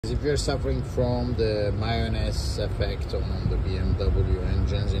If you're suffering from the mayonnaise effect on the BMW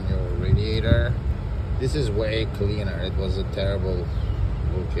engines in your radiator, this is way cleaner. It was a terrible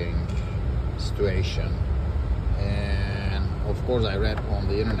looking situation, and of course I read on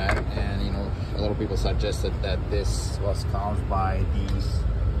the internet, and you know, a lot of people suggested that this was caused by these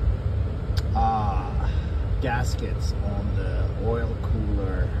gaskets on the oil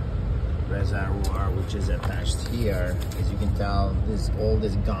cooler reservoir, which is attached here. As you can tell, all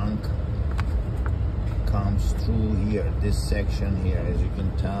this gunk comes through here, this section here. As you can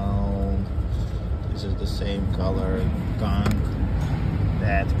tell, this is the same color gunk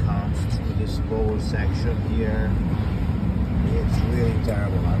that comes through this lower section here. It's really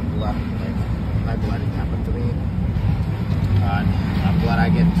terrible. I'm glad it happened to me, but I'm glad I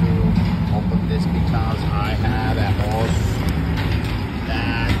get to open this because I had a hose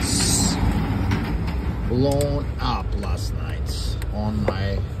that's blown up last night on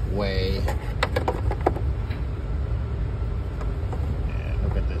my way. And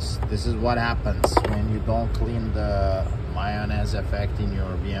look at this. This is what happens when you don't clean the mayonnaise effect in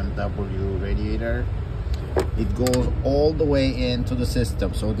your BMW radiator. It goes all the way into the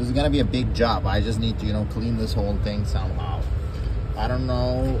system. So this is gonna be a big job. I just need to, you know, clean this whole thing somehow. I don't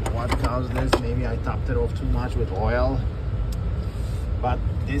know what caused this. Maybe I topped it off too much with oil, but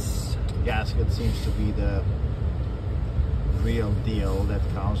this gasket seems to be the real deal that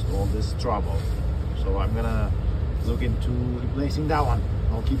caused all this trouble. So I'm gonna look into replacing that one.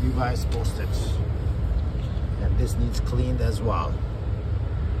 I'll keep you guys posted. And this needs cleaned as well.